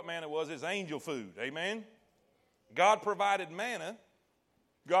all know what manna was. It's angel food. Amen? God provided manna.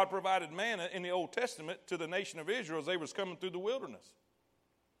 God provided manna in the Old Testament to the nation of Israel as they was coming through the wilderness.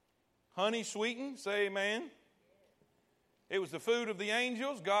 Honey sweetened, say amen. It was the food of the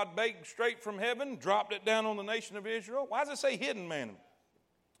angels. God baked straight from heaven, dropped it down on the nation of Israel. Why does it say hidden manna?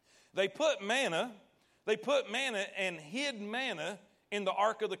 They put manna and hid manna in the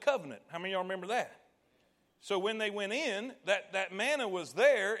Ark of the Covenant. How many of y'all remember that? So when they went in, that manna was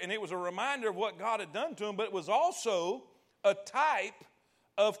there, and it was a reminder of what God had done to them, but it was also a type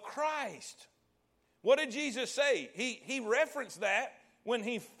of Christ. What did Jesus say? He referenced that when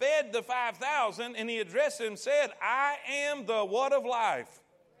he fed the 5,000, and he addressed them and said, I am the what of life?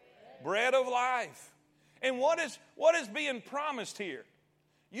 Bread of life. And what is being promised here?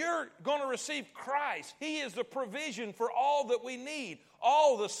 You're going to receive Christ. He is the provision for all that we need,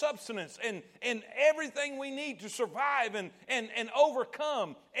 all the substance and everything we need to survive and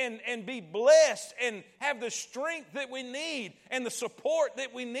overcome and be blessed and have the strength that we need and the support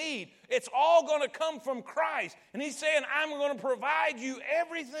that we need. It's all going to come from Christ. And he's saying, I'm going to provide you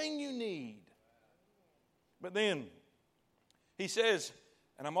everything you need. But then he says,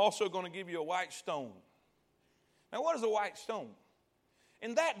 and I'm also going to give you a white stone. Now, what is a white stone?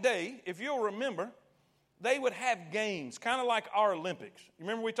 In that day, if you'll remember, they would have games, kind of like our Olympics. You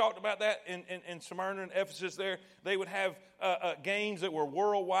remember we talked about that in Smyrna and Ephesus there? They would have games that were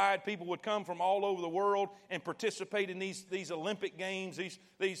worldwide. People would come from all over the world and participate in these Olympic games,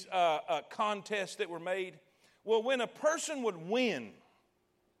 these contests that were made. Well, when a person would win,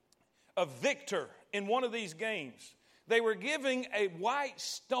 a victor in one of these games, they were giving a white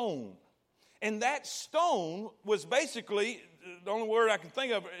stone. And that stone was basically, the only word I can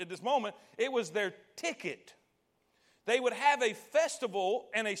think of at this moment, it was their ticket. They would have a festival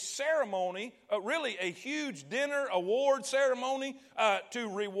and a ceremony, really a huge dinner award ceremony to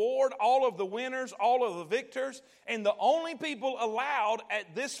reward all of the winners, all of the victors. And the only people allowed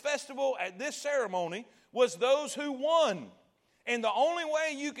at this festival, at this ceremony, was those who won. And the only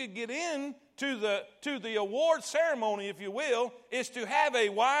way you could get in to the award ceremony, if you will, is to have a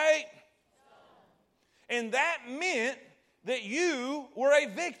white. And that meant that you were a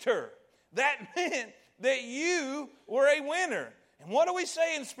victor. That meant that you were a winner. And what are we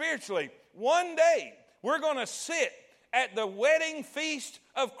saying spiritually? One day we're going to sit at the wedding feast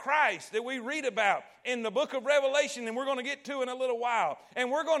of Christ that we read about in the book of Revelation, and we're going to get to in a little while. And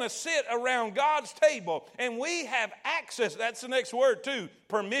we're going to sit around God's table, and we have access. That's the next word too,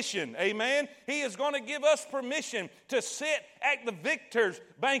 permission. Amen? He is going to give us permission to sit at the victor's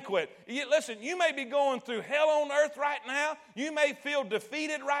banquet. Listen, you may be going through hell on earth right now. You may feel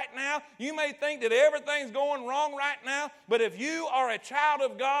defeated right now. You may think that everything's going wrong right now. But if you are a child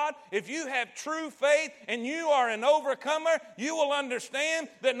of God, if you have true faith and you are an overcomer, you will understand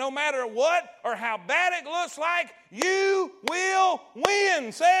that no matter what or how bad it looks like, you will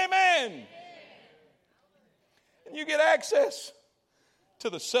win. Say amen. And you get access to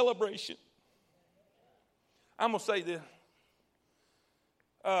the celebration. I'm going to say this.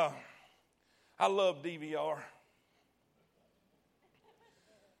 I love DVR.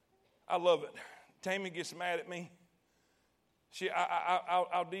 I love it. Tammy gets mad at me.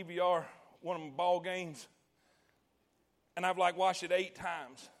 I'll DVR one of my ball games, and I've watched it 8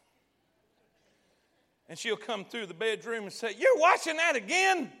 times. And she'll come through the bedroom and say, "You're watching that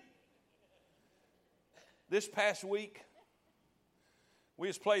again?" This past week, we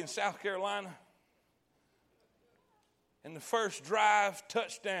was playing South Carolina. And the first drive,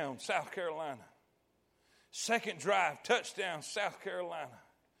 touchdown, South Carolina. Second drive, touchdown, South Carolina.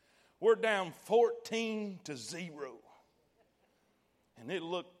 We're down 14-0. And it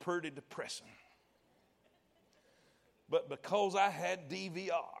looked pretty depressing. But because I had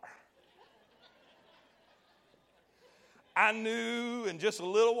DVR, I knew in just a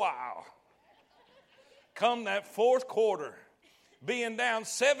little while, come that fourth quarter, being down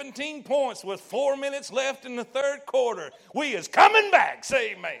 17 points with 4 minutes left in the third quarter, we is coming back.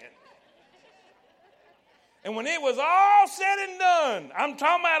 Say amen. And when it was all said and done, I'm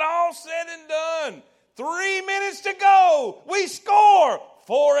talking about all said and done, 3 minutes to go, we score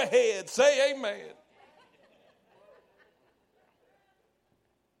 4 ahead. Say amen.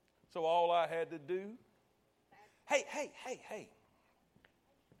 So all I had to do, hey.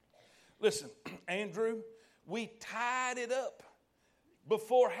 Listen, Andrew, we tied it up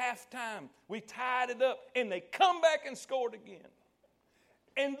before halftime. We tied it up, and they come back and scored again.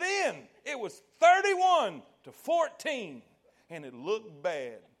 And then it was 31-14, and it looked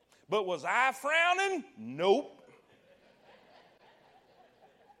bad. But was I frowning? Nope.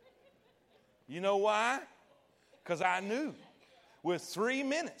 You know why? Because I knew with 3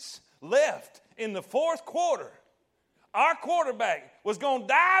 minutes left in the fourth quarter, our quarterback was going to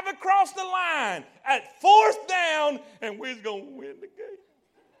dive across the line at fourth down, and we was going to win the game.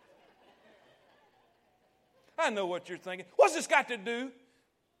 I know what you're thinking. What's this got to do?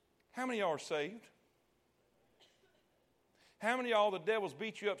 How many of y'all are saved? How many of y'all the devil's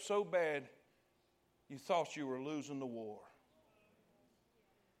beat you up so bad you thought you were losing the war?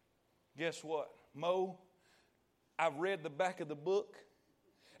 Guess what? Mo, I've read the back of the book,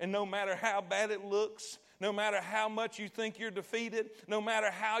 and no matter how bad it looks, no matter how much you think you're defeated, no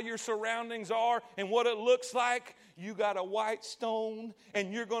matter how your surroundings are and what it looks like, you got a white stone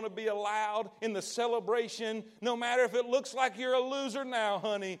and you're going to be allowed in the celebration. No matter if it looks like you're a loser now,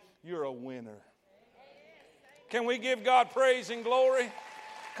 honey, you're a winner. Can we give God praise and glory?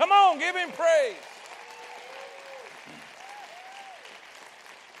 Come on, give Him praise.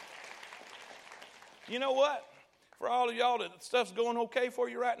 You know what? For all of y'all that stuff's going okay for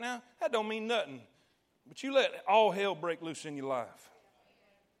you right now, that don't mean nothing. But you let all hell break loose in your life.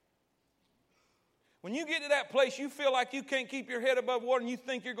 When you get to that place you feel like you can't keep your head above water and you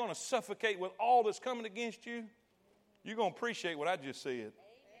think you're going to suffocate with all that's coming against you, you're going to appreciate what I just said.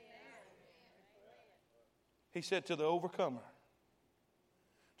 He said to the overcomer,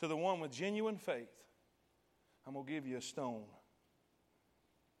 to the one with genuine faith, I'm going to give you a stone.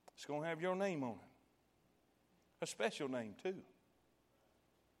 It's going to have your name on it. A special name too.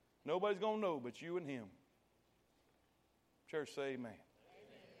 Nobody's going to know but you and him. Church, say amen.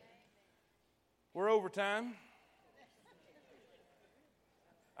 We're over time.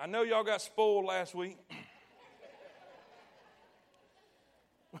 I know y'all got spoiled last week.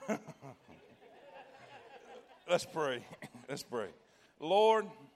 Let's pray. Let's pray. Lord,